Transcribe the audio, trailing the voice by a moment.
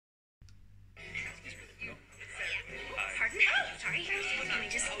sorry. Let me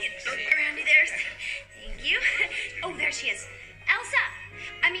just get around you there. Thank you. Oh, there she is. Elsa!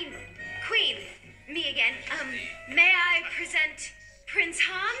 Queen. Me again. May I present Prince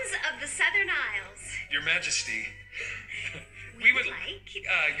Hans of the Southern Isles? Your Majesty, we would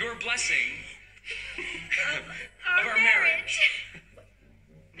like your blessing of our marriage.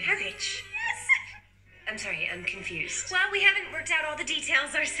 Marriage? Yes. I'm sorry, I'm confused. Well, we haven't worked out all the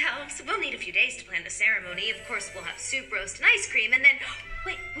details ourselves. We'll need a few days to plan the ceremony. Of course, we'll have soup, roast, and ice cream, and then...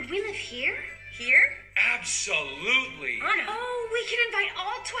 Wait, would we live here? Here? Absolutely. Anna. Oh, we can invite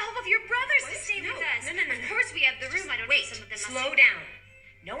all 12 of your brothers to stay with us. No. Of course, we have the room. I don't Wait, know, some of them slow down.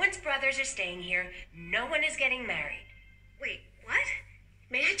 No one's brothers are staying here. No one is getting married. Wait, what?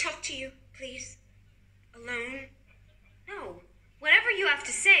 May I talk to you, please? Alone? No. Whatever you have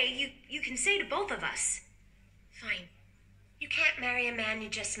to say, you can say to both of us. Fine. You can't marry a man you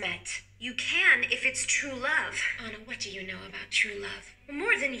just met. You can if it's true love. Anna, what do you know about true love?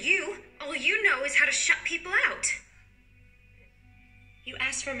 More than you. All you know is how to shut people out. You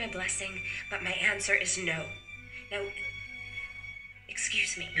asked for my blessing, but my answer is no. Now,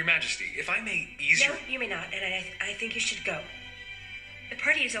 excuse me. Your Majesty, if I may ease No, you may not, and I think you should go. The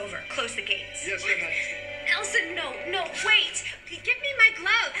party is over. Close the gates. Yes, Your Majesty. Elsa, no, wait. Give me my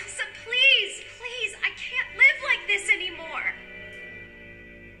glove. Elsa, please. I can't live like this anymore.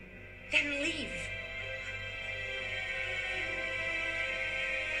 Then leave.